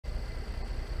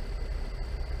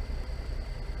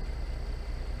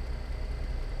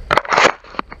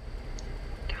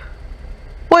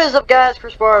What is up, guys?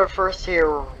 Chris Barber first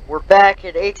here. We're back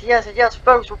at ATS, and yes,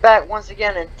 folks, we're back once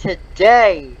again. And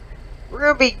today we're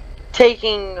gonna be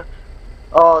taking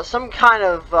some kind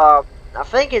of I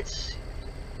think it's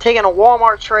taking a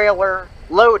Walmart trailer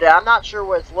loaded. I'm not sure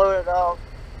what it's loaded of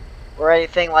or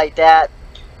anything like that.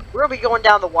 We're gonna be going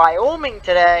down to Wyoming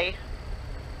today,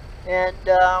 and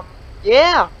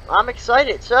yeah, I'm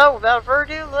excited. So without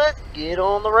further ado, let's get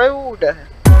on the road.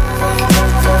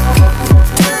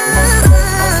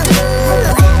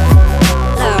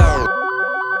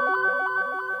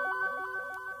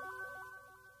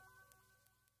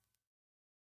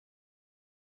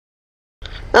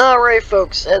 Alright,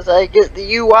 folks, as I get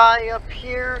the UI up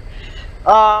here,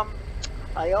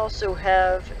 I also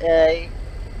have a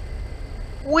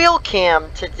wheel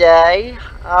cam today.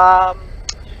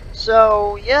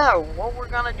 So yeah, what we're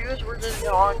gonna do is we're just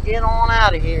gonna get on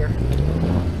out of here.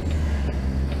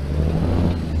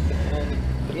 And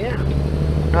yeah,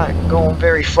 not going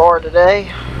very far today.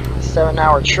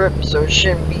 7-hour trip, so it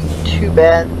shouldn't be too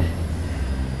bad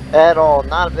at all.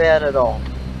 Not bad at all.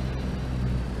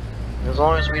 As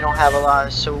long as we don't have a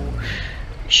lot. So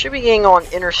we should be getting on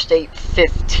Interstate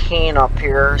 15 up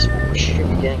here. Is what we should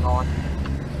be getting on.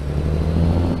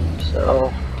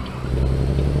 So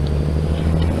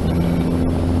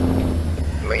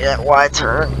make that wide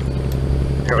turn.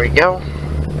 There we go.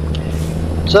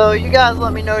 So you guys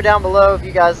let me know down below if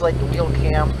you guys like the wheel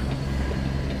cam.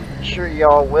 I'm sure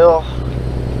y'all will.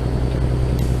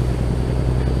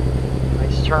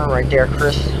 Nice turn right there,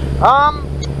 Chris.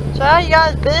 So how you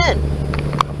guys been?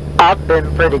 I've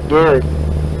been pretty good.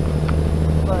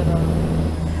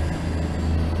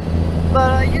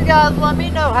 But you guys let me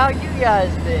know how you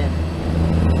guys been.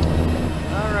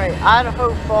 Alright,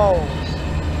 Idaho Falls.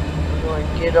 We're going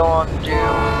to get on to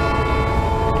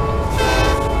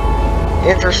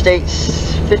Interstate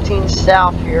 15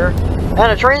 South here.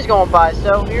 And a train's going by,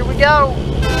 so here we go.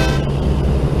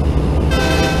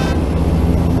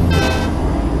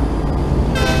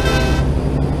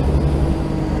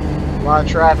 A lot of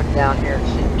traffic down here, it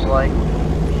seems like.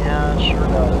 Yeah, it sure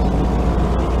does.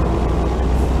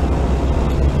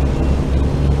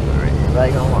 Alright,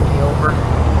 anybody gonna want me over?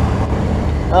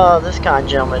 Oh, this kind of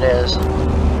gentleman is.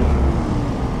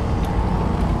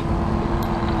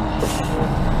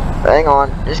 Hang on,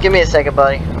 just give me a second,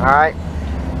 buddy. Alright.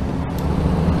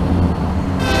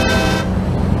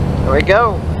 There we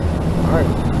go. Alright.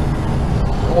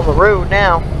 On the road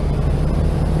now.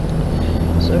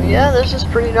 So yeah, this is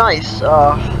pretty nice.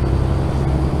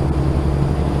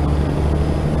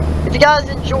 If you guys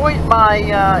enjoyed my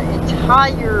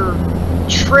entire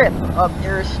trip up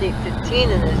Interstate 15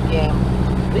 in this game,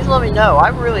 please let me know. I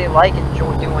really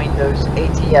enjoy doing those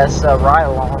ATS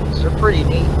ride-alongs. They're pretty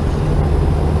neat.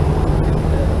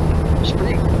 It's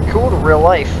pretty cool to real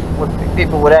life, what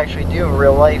people would actually do in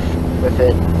real life with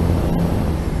it.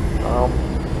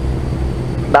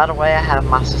 By the way, I have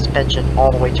my suspension all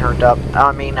the way turned up.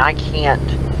 I mean, I cannot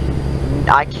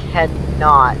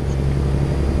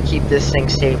keep this thing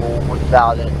stable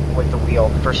without it, with the wheel,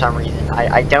 for some reason.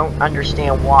 I don't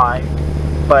understand why,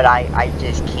 but I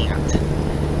just can't.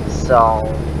 So,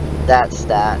 that's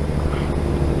that.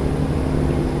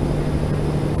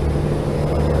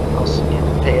 Also need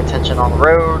to pay attention on the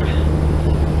road.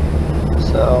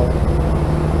 So,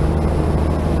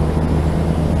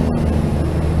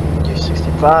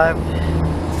 265.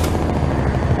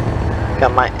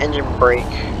 Got my engine brake,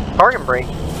 parking brake.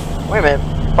 Wait a minute,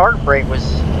 parking brake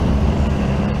was.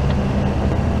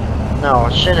 No,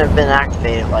 it shouldn't have been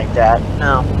activated like that.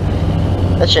 No,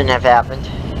 that shouldn't have happened.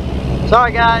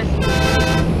 Sorry, guys.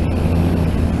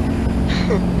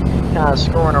 Kind of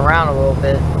screwing around a little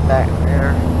bit back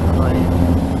there.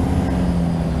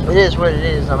 It is what it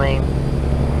is. I mean,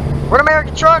 we're an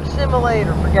American Truck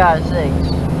Simulator, for God's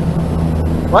sakes.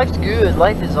 Life's good.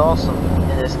 Life is awesome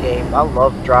in this game. I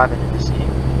love driving in this game.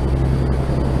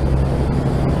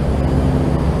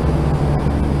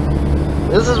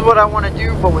 This is what I want to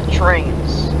do, but with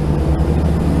trains.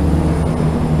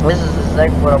 This is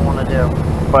exactly what I want to do.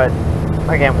 But,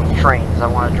 again, with trains. I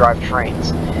want to drive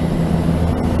trains.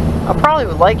 I probably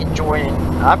would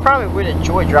I probably would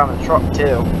enjoy driving a truck,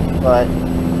 too. But,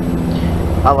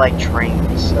 I like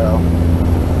trains, so.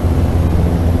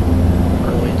 I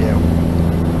really do.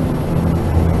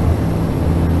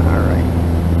 Alright.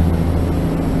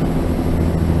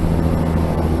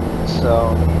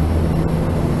 So.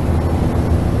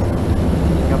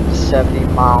 Up to 70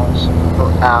 miles per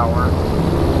hour.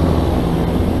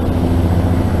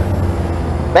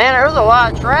 Man, there's a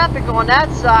lot of traffic on that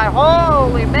side.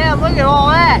 Holy man, look at all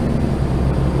that.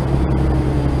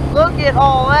 Look at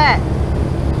all that.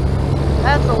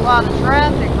 That's a lot of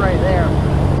traffic right there.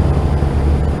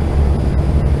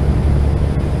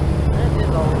 That is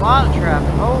a lot of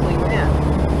traffic. Holy man.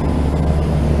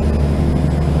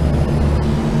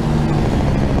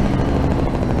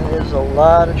 That is a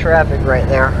lot of traffic right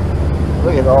there.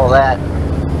 Look at all that.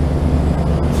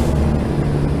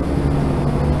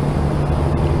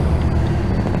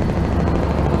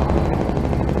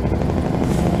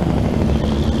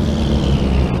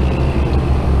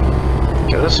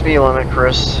 Go the speed limit,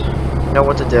 Chris. You know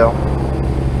what to do.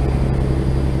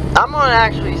 I'm gonna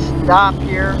actually stop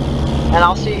here, and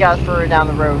I'll see you guys further down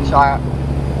the road, so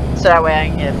that way I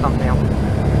can get a thumbnail.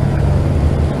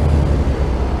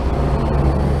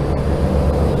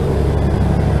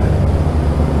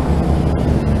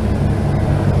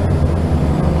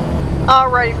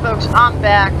 Alrighty, folks, I'm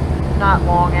back. Not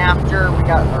long after we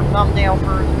got our thumbnail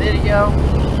for the video.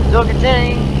 Still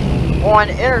continuing on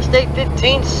Interstate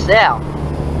 15 South.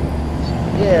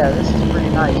 Yeah, this is pretty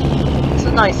nice. It's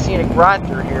a nice scenic ride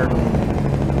through here.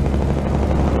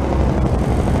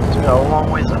 It's got a long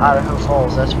ways to Idaho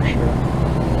Falls, that's for sure.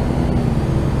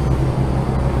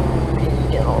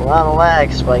 You're getting a lot of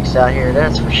lag spikes out here,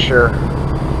 that's for sure.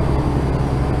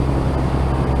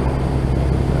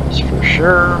 That's for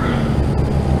sure.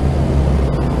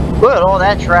 Look at all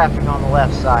that traffic on the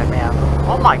left side, man.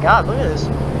 Oh my god, look at this.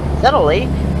 Is that a lake?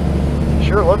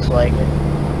 Sure looks like it.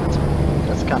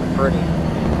 That's kind of pretty.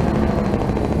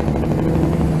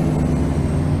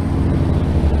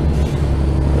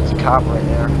 There's a cop right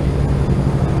there.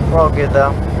 We're all good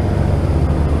though.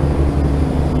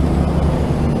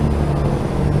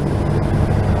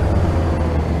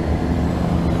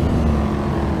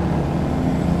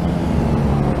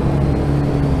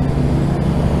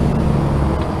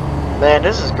 Man,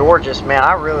 this is gorgeous, man.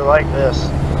 I really like this.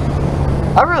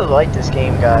 I really like this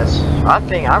game, guys.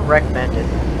 I recommend it.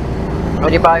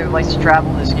 Anybody who likes to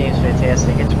travel, this game's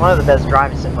fantastic. It's one of the best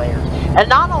driving simulators. And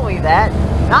not only that,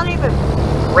 not even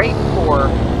great for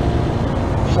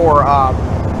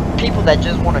people that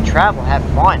just want to travel, have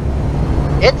fun.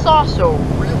 It's also a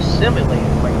real simulator.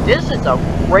 Like, this is a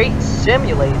great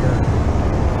simulator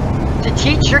to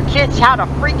teach your kids how to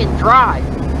freaking drive.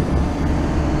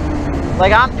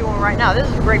 Like I'm doing right now. This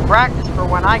is great practice for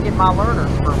when I get my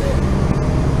learner's permit.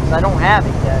 Because I don't have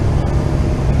it yet.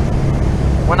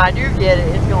 When I do get it,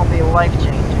 it's going to be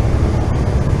life-changing.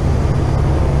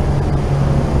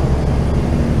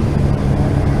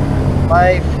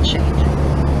 Life-changing.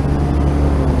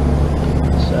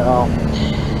 So,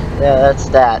 yeah, that's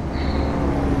that.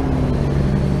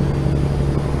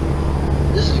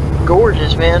 This is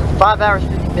gorgeous, man. 5 hours,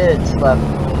 50 minutes left.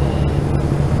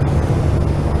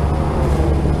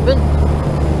 Been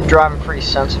driving pretty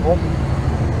sensible,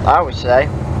 I would say.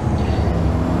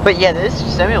 But yeah, this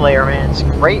simulator, man, it's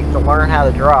great to learn how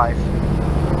to drive.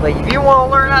 Like, if you want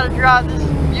to learn how to drive, this is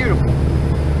beautiful.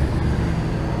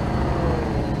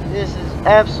 This is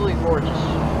absolutely gorgeous.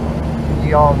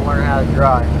 You all learn how to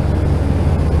drive.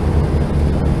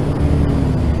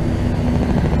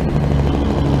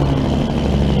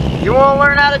 You want to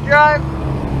learn how to drive?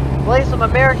 Play some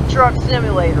American Truck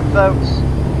Simulator, folks.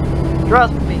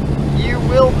 Trust me, you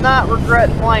will not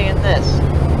regret playing this.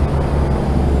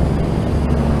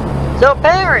 So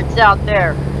parents out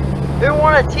there who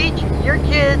want to teach your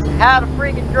kids how to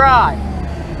freaking drive,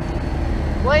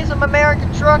 play some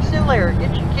American Truck Simulator.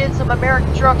 Get your kids some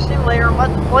American Truck Simulator and let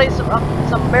them play some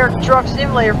American Truck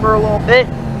Simulator for a little bit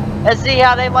and see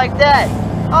how they like that.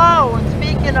 Oh, and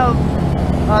speaking of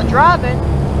driving,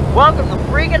 welcome to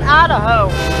freaking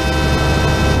Idaho.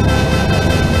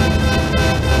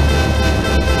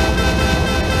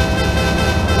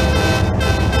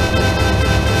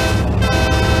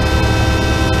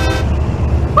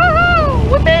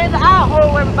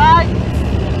 Idaho, everybody!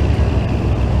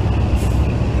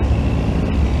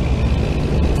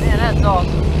 Man, that's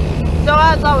awesome. So,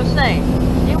 as I was saying,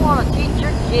 if you want to teach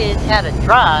your kids how to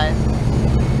drive,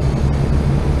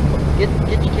 get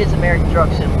your kids American Truck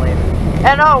Simulator.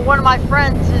 And oh, one of my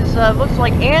friends is, looks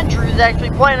like Andrew's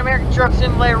actually playing American Truck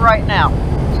Simulator right now.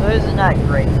 So, isn't that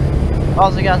great?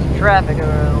 Also got some traffic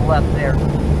over to the left there.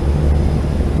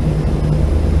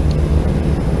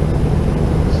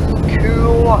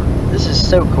 Cool. This is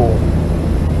so cool.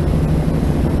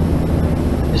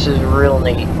 This is real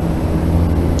neat.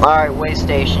 Alright, way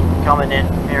station coming in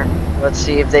here. Let's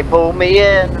see if they pull me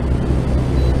in.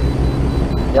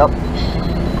 Yep.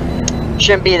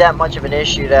 Shouldn't be that much of an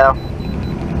issue though.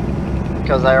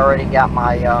 Because I already got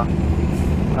my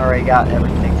already got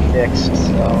everything fixed,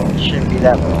 so it shouldn't be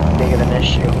that big of an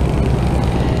issue.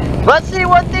 Let's see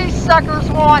what these suckers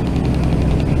want.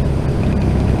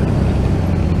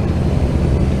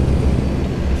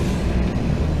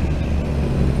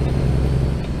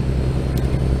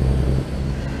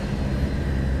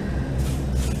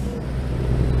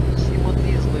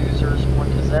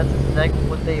 That's exactly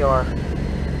what they are.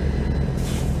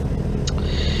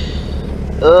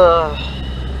 Ugh.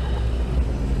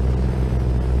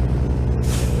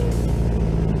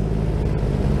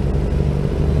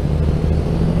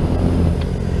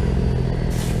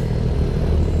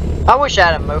 I wish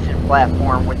I had a motion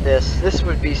platform with this. This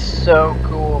would be so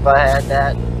cool if I had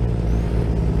that.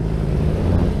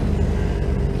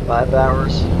 5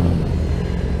 hours.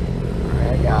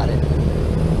 Alright, I got it.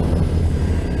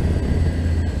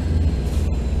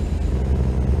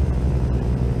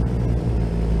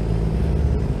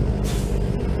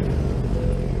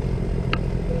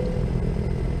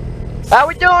 How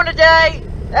we doing today?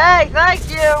 Hey, thank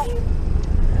you!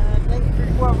 Thank you for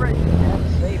your cooperation. Have a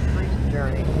safe freedom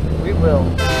journey. We will.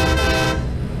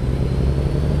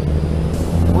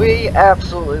 We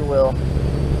absolutely will.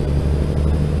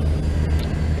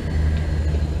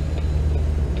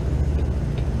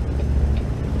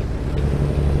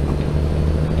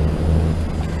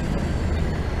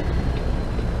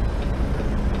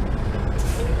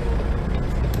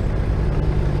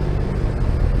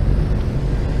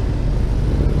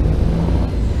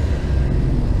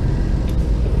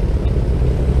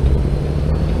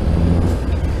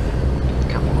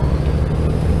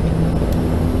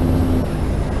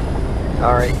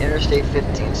 Alright, Interstate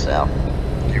 15 South.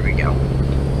 Here we go.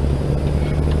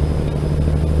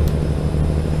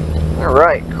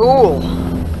 Alright, cool.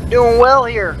 Doing well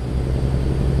here.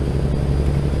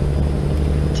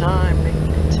 Time,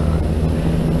 making good time.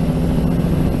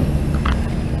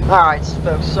 Alright,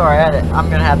 folks, sorry, I'm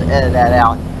gonna have to edit that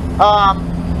out.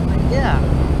 Yeah.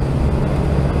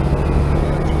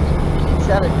 Teach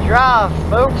how to drive,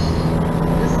 folks.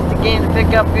 This is the game to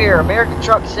pick up here. American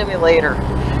Truck Simulator.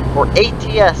 Or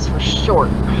ATS for short.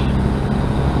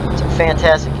 It's a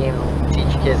fantastic game to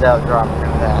teach kids how to drive.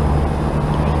 Remember that.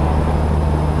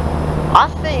 I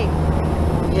think,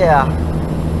 yeah.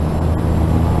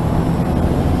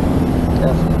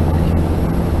 Definitely.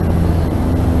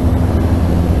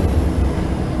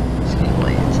 It's getting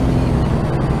late. It's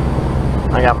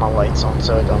evening. I got my lights on,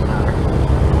 so it don't matter.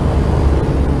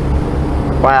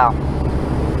 Wow.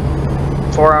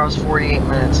 4 hours, 48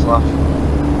 minutes left.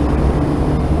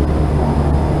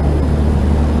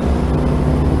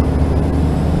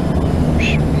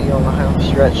 On the home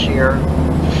stretch here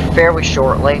fairly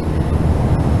shortly,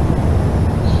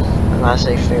 and I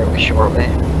say fairly shortly.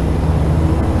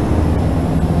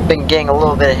 Been getting a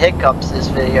little bit of hiccups this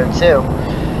video too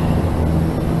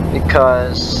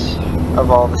because of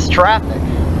all this traffic.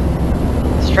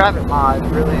 This traffic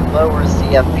mod really lowers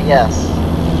the FPS,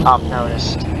 I've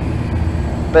noticed,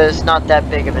 but it's not that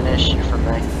big of an issue for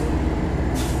me.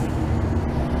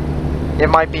 It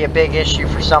might be a big issue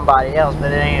for somebody else,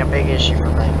 but it ain't a big issue for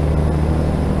me.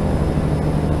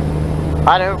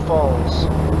 Idaho Falls.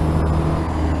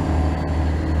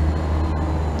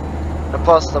 And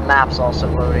plus the map's also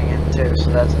loading in too,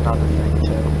 so that's another thing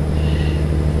too.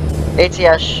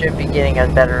 ATS should be getting a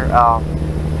better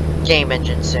game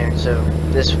engine soon, so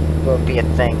this will be a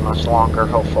thing much longer,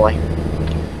 hopefully.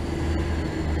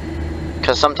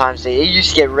 Because sometimes it used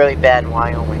to get really bad in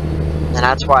Wyoming, and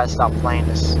that's why I stopped playing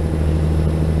this.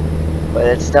 But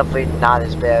it's definitely not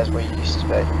as bad as what it used to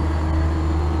be.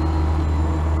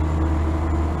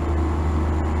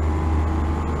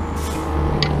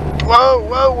 Whoa,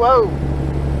 whoa, whoa!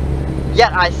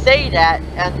 Yet I say that,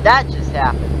 and that just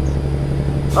happens.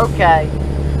 Okay,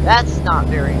 that's not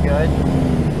very good.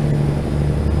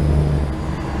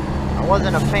 I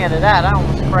wasn't a fan of that. I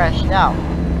almost crashed out.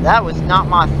 That was not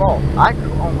my fault. I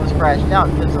almost crashed out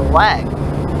because of lag.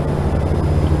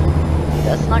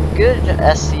 That's not good,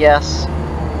 SCS.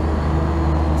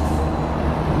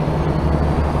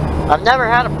 I've never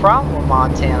had a problem with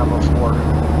Montana before.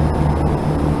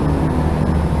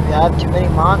 Maybe I have too many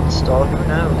mods installed. Who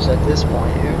knows at this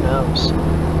point? Who knows?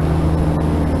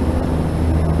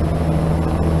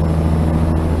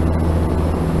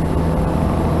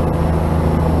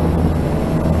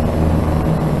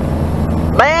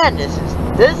 Man, this is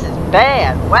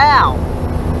bad. Wow.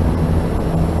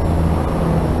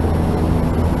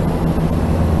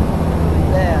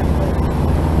 Bad.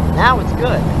 Now it's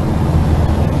good.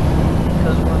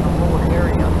 Because we're in the whole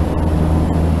area.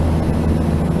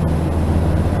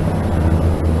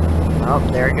 Oh,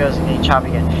 there it goes again, choppy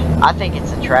again. I think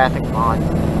it's a traffic mod. I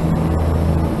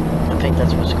think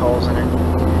that's what's causing it.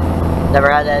 Never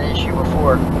had that issue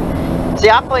before. See,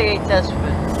 I play ATS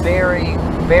with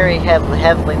very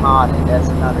heavily modded. That's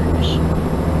another issue.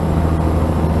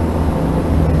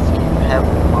 It's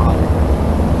heavily modded.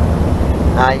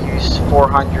 I use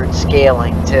 400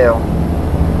 scaling too.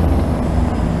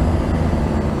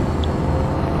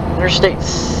 Interstate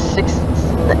 6.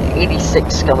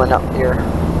 86 coming up here.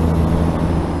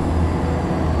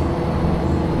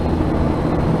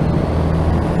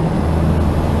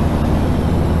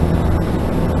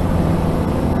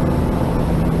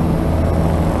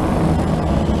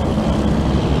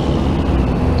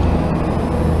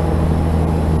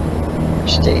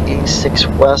 State 86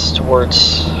 west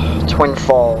towards Twin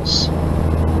Falls.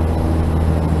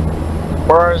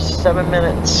 4 hours, 7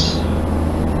 minutes.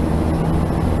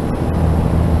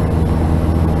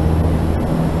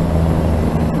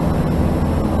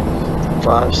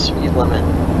 5 speed limit.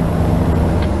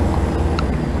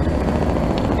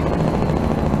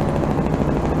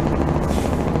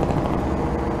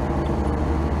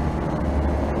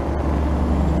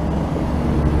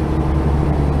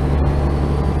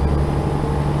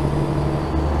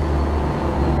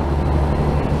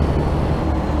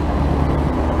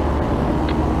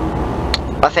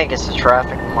 I think it's the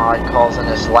traffic mod causing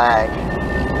this lag.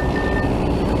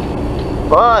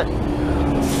 But,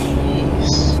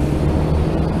 jeez.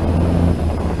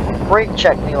 Brake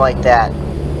check me like that.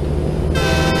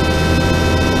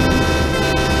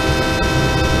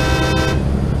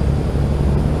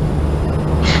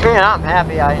 Man, I'm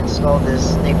happy I installed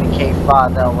this Navy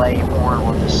K5LA horn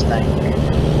on this thing. I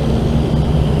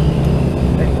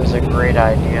think it was a great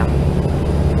idea.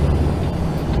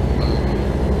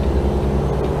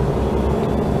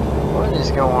 What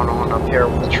is going on up here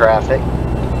with the traffic?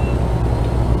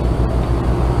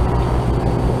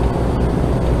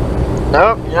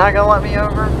 Nope, you're not gonna let me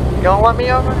over? You gonna let me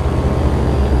over?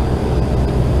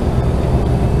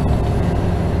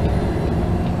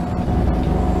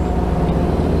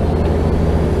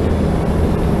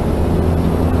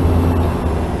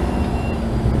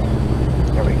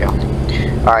 There we go.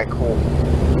 Alright, cool.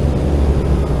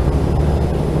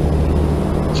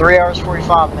 3 hours,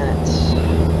 45 minutes.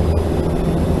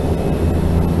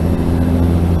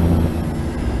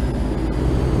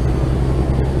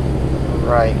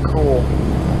 Right, cool.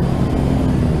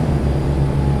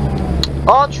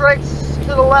 All tricks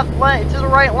to the left lane, to the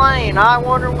right lane. I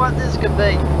wonder what this could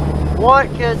be. What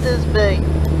could this be?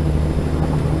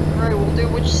 Alright, we'll do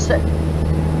what you say.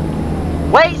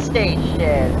 Way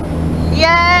station!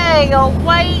 Yay! A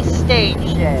way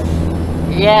station!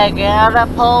 You gotta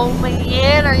pull me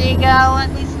in or you gotta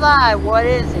let me slide. What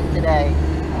is it today?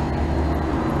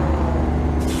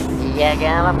 You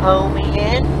gonna pull me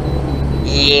in?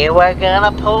 You are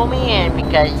gonna pull me in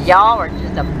because y'all are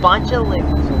just a bunch of losers.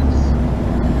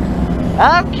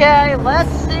 Okay,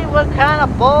 let's see what kind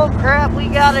of bull crap we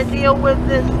gotta deal with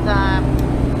this time.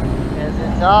 Because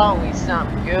it's always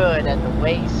something good at the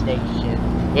way station,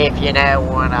 if you know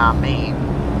what I mean.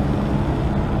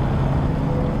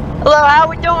 Hello, how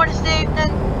we doing this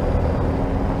evening?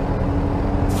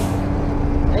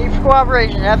 Thank you for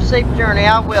cooperation. Have a safe journey.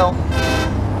 I will.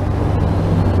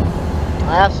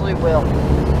 I absolutely will.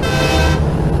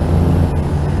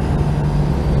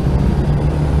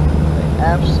 I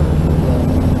absolutely will.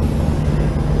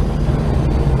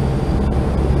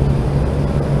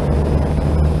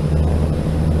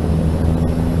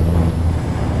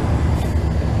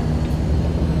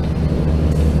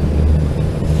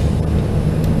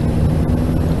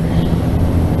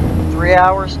 Three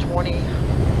hours,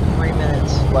 23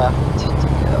 minutes left to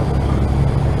go.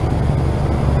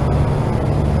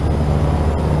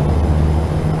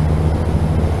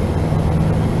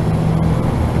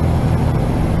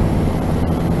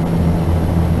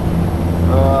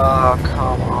 Oh,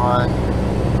 come on.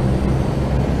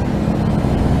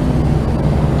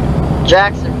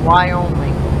 Jackson,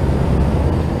 Wyoming.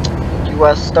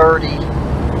 US 30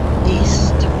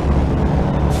 East.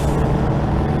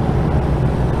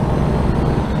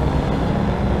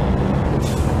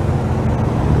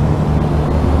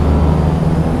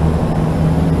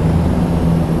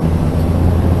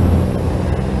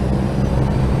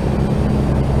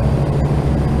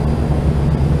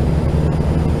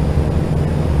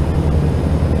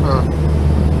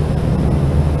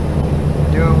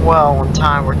 Well on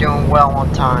time. We're doing well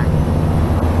on time.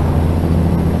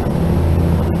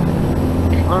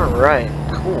 Alright,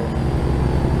 cool.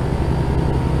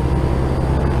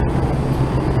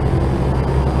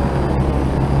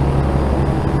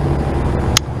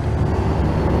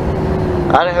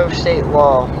 Idaho state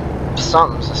law.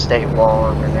 Something's a state law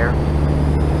over there.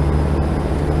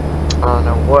 I don't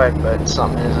know what, but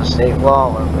something is a state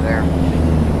law over there.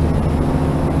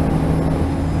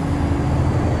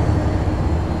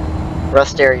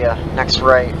 Rest area, next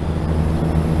right.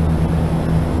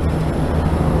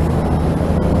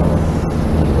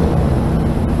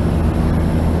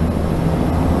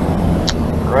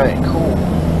 Right, cool.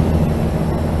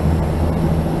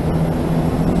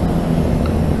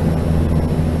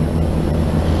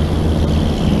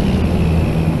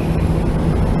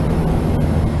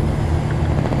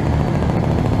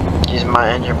 my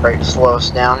engine brake to slow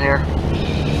us down here.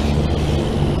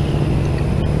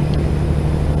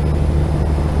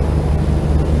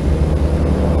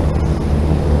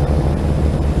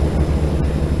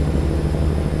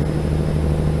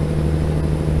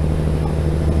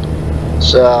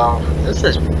 So, this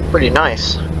is pretty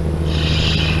nice.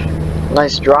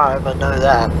 Nice drive, I know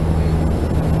that.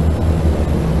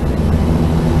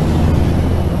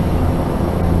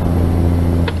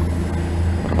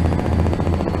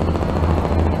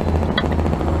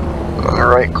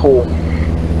 Alright, cool.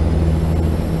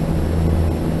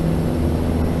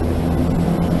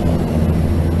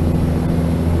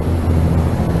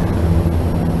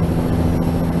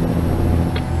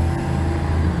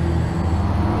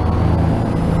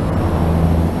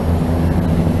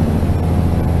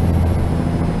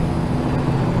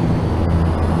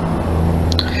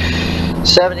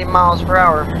 $70 miles per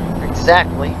hour,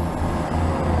 exactly.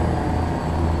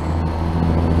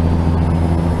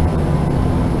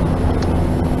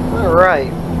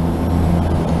 Alright.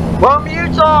 From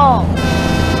Utah!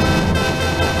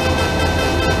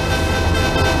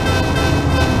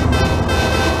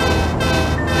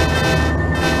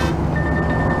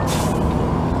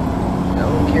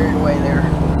 Don't carried away there.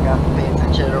 Got to pay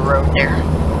attention to the road there.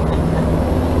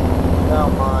 Oh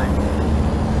my.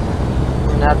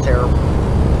 Isn't that terrible?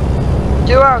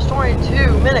 2 hours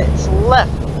 22 minutes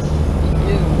left to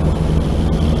do.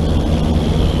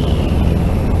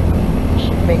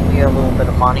 Should make me a little bit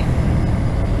of money.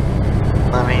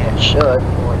 I mean, it should.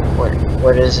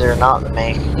 What is there not to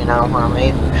make? You know what I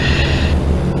mean?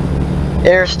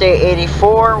 Interstate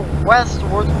 84 west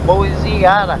towards Boise,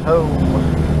 Idaho.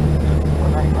 We're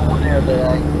not going there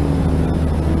today.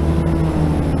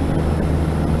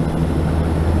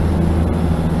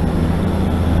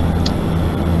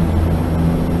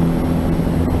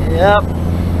 Yep.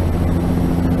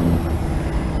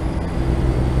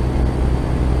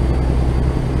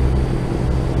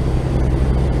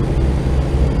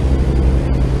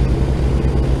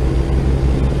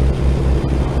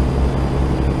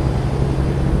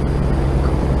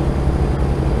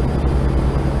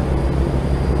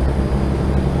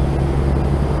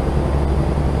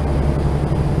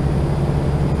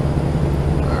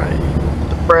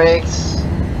 Brakes.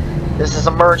 This is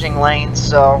a merging lane,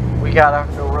 so we gotta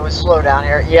go really slow down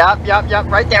here. Yep,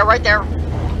 right there, right there.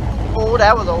 Oh,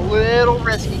 that was a little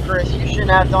risky, Chris. You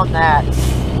shouldn't have done that.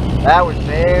 That was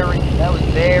very,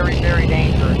 very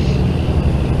dangerous.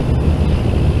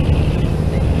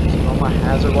 All my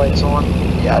hazard lights on?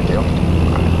 Yeah, I do.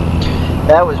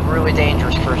 That was really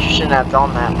dangerous, Chris. You shouldn't have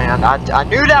done that, man. I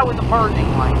knew that was a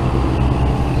merging lane,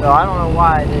 so I don't know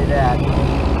why I did that.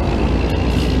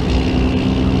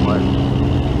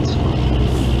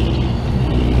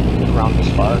 Around this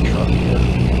fire truck here.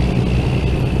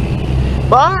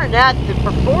 But other than that, the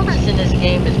performance in this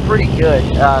game is pretty good.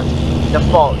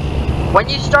 Default. When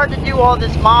you start to do all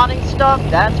this modding stuff,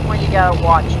 that's when you gotta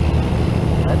watch.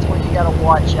 That's when you gotta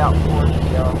watch out for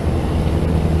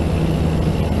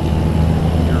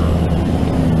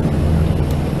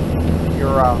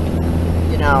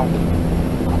you know,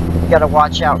 you gotta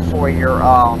watch out for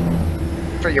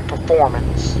your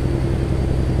performance.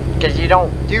 Because you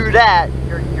don't do that,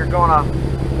 you're gonna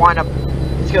wind up,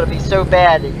 it's gonna be so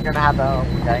bad that you're gonna have to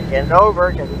get it over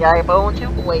because you gotta go into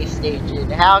a way station.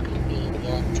 How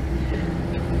convenient.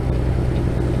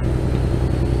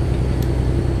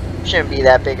 Shouldn't be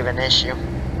that big of an issue.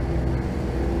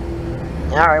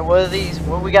 Alright, what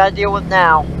do we gotta deal with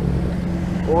now?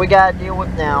 What we gotta deal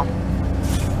with now?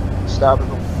 Stop at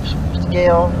the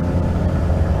scale.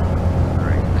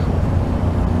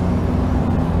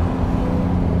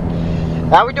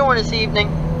 How we doing this evening?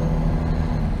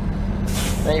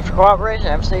 Thank you for cooperation.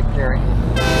 Have a safe journey.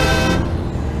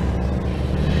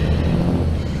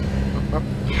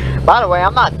 By the way,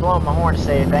 I'm not blowing my horn to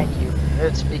say thank you.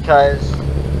 It's because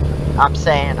I'm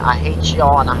saying I hate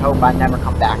y'all and I hope I never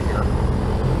come back here.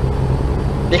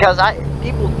 Because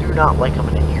people do not like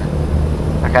coming in here.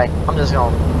 Okay? I'm just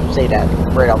gonna say that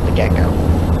right off the get-go.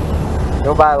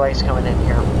 Nobody likes coming in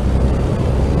here.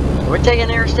 We're taking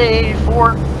Interstate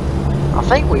 84. I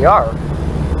think we are.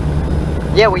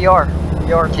 Yeah, we are.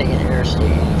 We are taking Interstate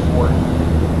 84.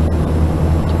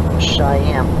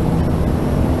 Cheyenne.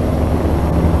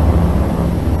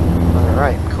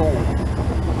 Alright, cool.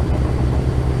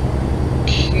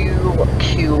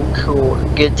 Cool.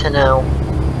 Good to know.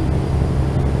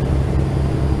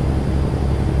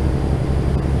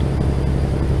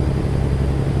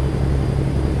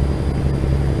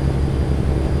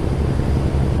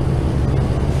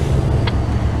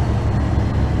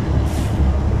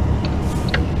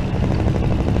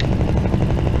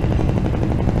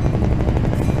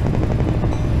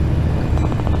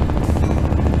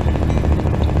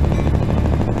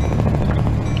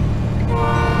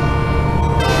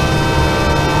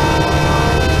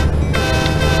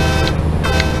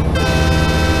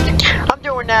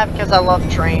 because I love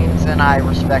trains and I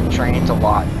respect trains a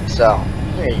lot. So,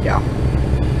 there you go.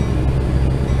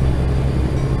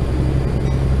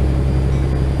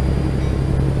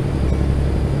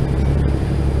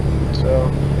 So,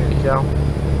 there you go.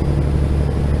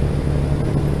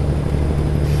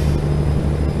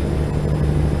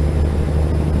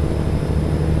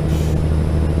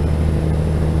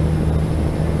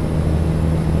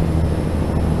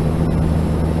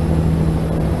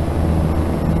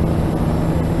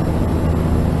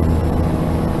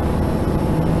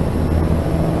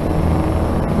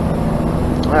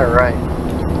 Alright.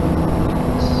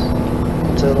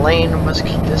 To the lane, let's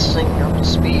keep this thing up to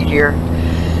speed here.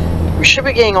 We should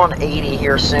be getting on 80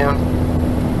 here soon.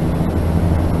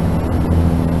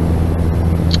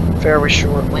 Very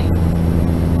shortly.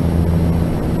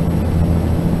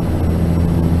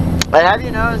 But have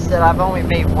you noticed that I've only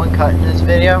made one cut in this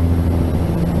video?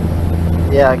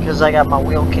 Yeah, because I got my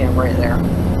wheel cam right there.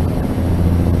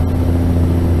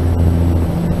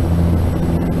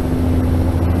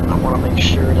 I want to make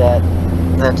sure that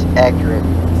that's accurate.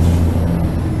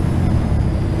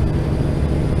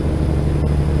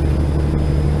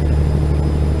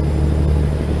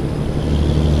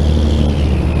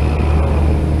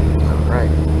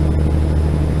 Alright.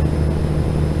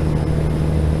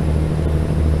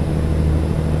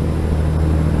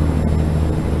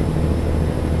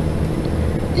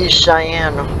 East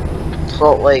Cheyenne,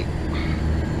 Salt Lake.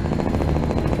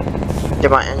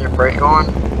 Get my engine brake on.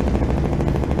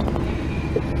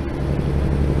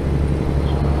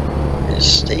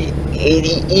 Interstate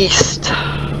 80 East.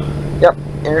 Yep,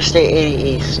 Interstate 80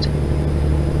 East.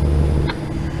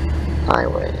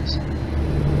 Highways.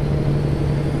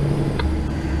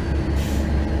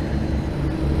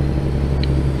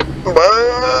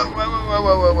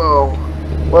 Whoa,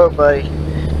 whoa, buddy.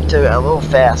 Took it a little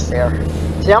fast there.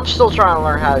 See, I'm still trying to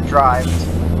learn how to drive.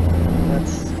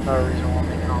 That's another reason why I'm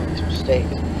making all these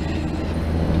mistakes.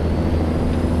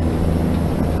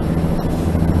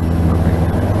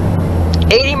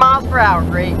 Okay. 80 miles per hour,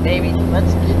 great, baby.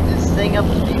 Let's get this thing up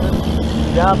to speed. Let's get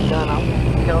this job done. I'm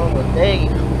gonna call it a day.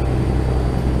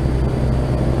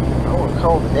 I want to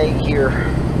call it a day here.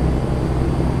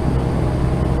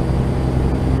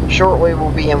 Shortly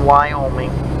we'll be in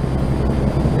Wyoming.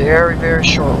 Very, very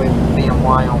shortly we'll be in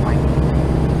Wyoming.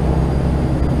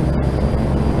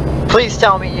 Please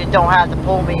tell me you don't have to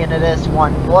pull me into this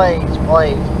one. Please,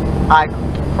 please. I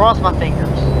cross my fingers.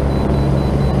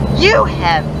 You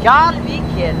have got to be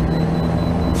kidding me.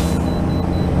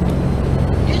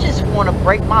 You just want to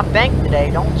break my bank today,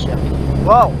 don't you?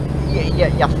 Whoa.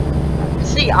 Yeah.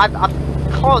 See, I've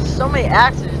caused so many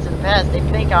accidents in the past. They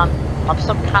think I'm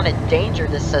some kind of danger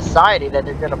to society that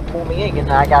they're gonna pull me in, and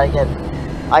I gotta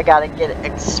get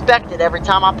inspected every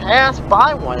time I pass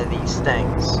by one of these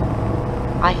things.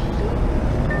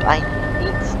 I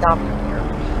hate stopping here.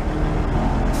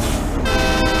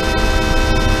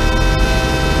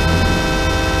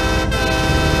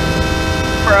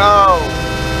 Bro.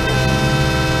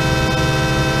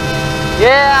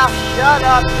 Yeah, shut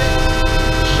up.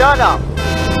 Shut up.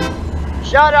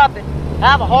 Shut up and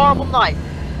have a horrible night.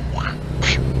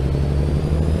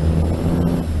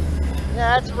 Yeah,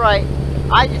 that's right.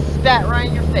 I just spat right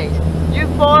in your face. You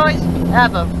boys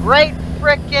have a great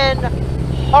frickin'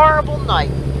 horrible night.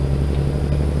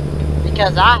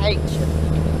 Because I hate you.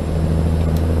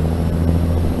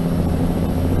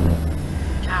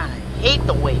 God, I hate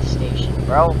the way station,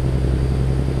 bro.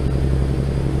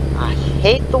 I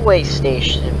hate the way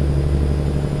station.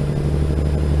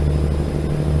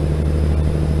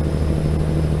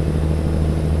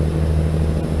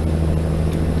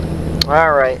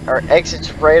 Alright, our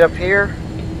exit's right up here.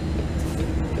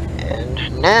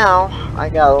 And now I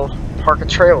gotta park a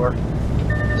trailer.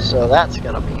 So that's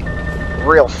gonna be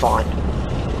real fun.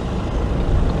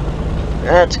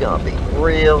 That's gonna be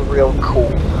real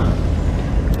cool.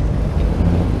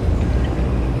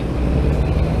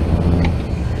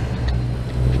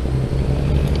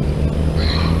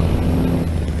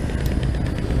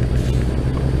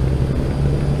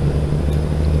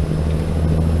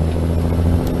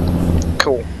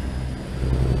 Cool.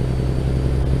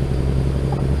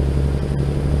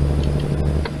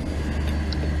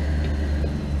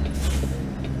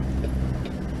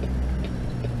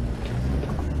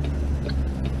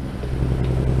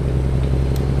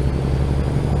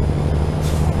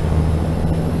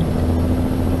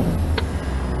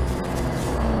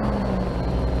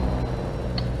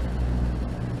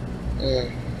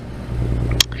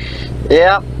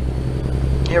 Yep.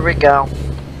 Here we go.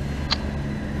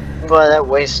 Well, that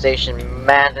way station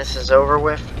madness is over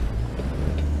with.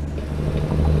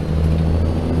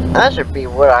 That should be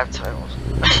what I've titled.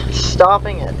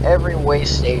 stopping at every way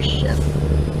station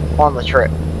on the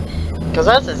trip. Because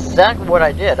that's exactly what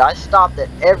I did. I stopped at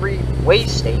every way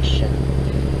station.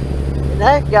 And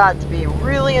that got to be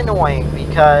really annoying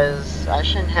because I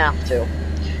shouldn't have to.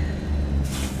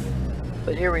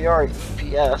 But here we are at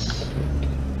UPS.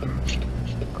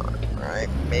 Alright,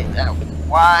 make that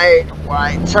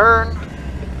wide turn.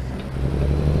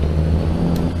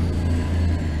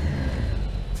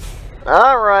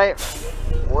 Alright,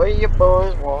 what do you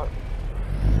boys want?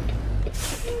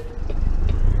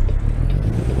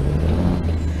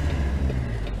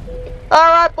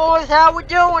 Alright boys, how we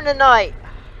doing tonight?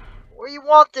 Where you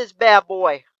want this bad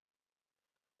boy?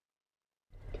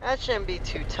 That shouldn't be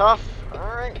too tough.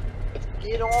 Alright, let's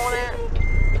get on it.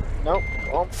 Nope,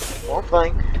 wrong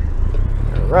thing.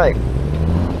 Alright.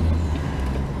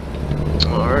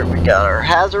 Alright, we got our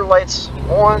hazard lights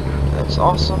on. That's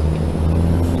awesome.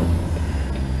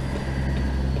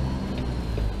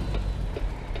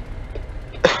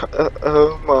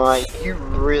 Oh my, you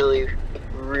really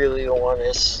want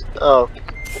this. Oh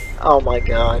my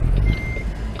god.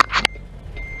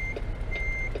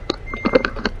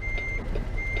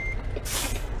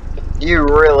 You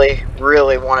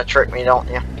really want to trick me, don't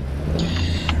you?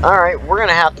 Alright, we're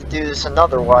gonna have to do this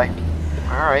another way.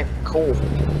 Alright, cool.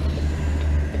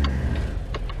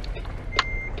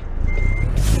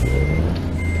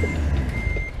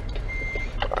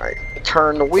 Alright,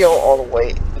 turn the wheel all the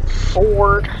way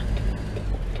forward.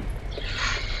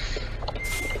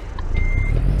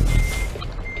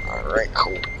 Alright,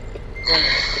 cool.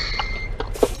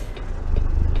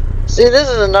 See, this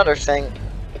is another thing.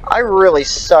 I really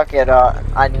suck at,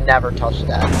 I never touched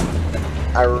that.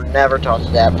 I never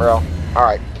touched that, bro.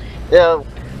 Alright.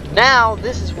 Now,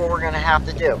 this is what we're gonna have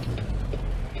to do.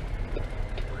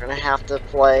 We're gonna have to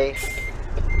play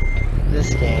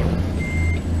this game.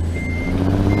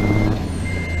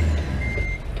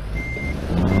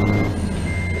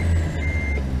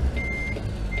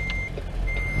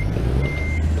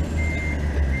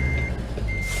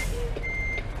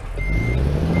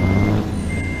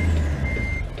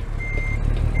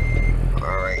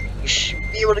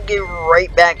 Able to get right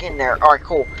back in there. Alright,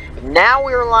 cool. Now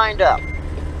we're lined up.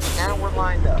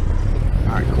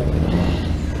 Alright, cool.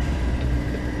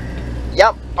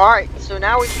 Yep, alright. So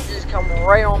now we can just come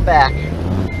right on back.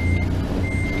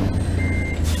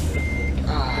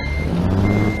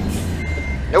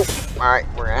 Nope. Alright,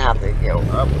 we're gonna have to go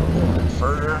up a little bit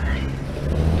further.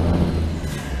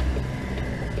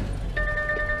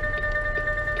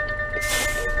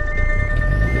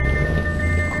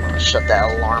 Shut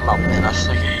that alarm up in a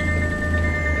second.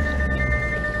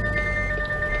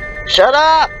 Shut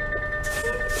up!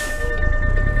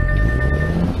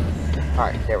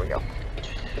 Alright, there we go.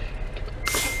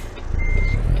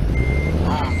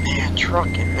 Oh man,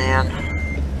 trucking, man.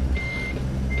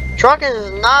 Trucking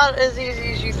is not as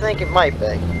easy as you think it might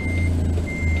be.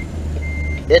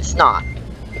 It's not.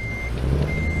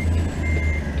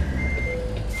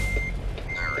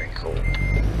 Alright, cool.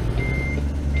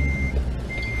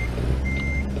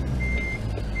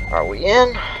 Are we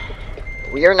in?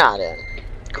 We are not in.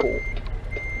 Cool.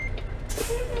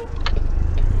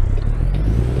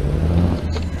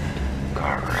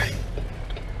 Alright.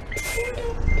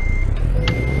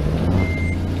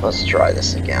 Let's try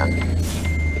this again.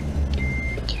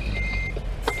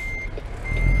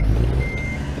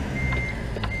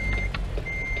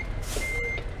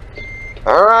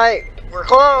 Alright, we're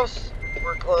close.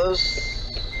 We're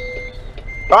close.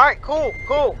 Alright, cool.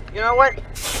 You know what?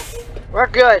 We're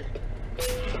good.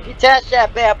 Detach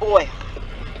that bad boy.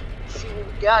 Let's see what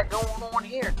we got going on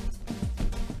here.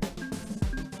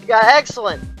 We got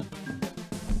excellent.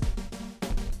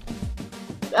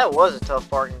 That was a tough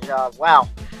parking job. Wow.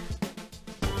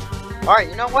 Alright,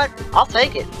 you know what? I'll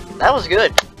take it. That was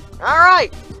good.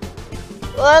 Alright.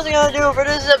 Well, that's going to do it for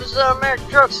this episode of American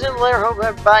Truck Simulator. Hope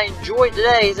everybody enjoyed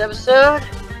today's episode.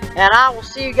 And I will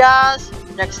see you guys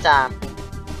next time.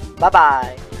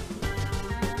 Bye-bye.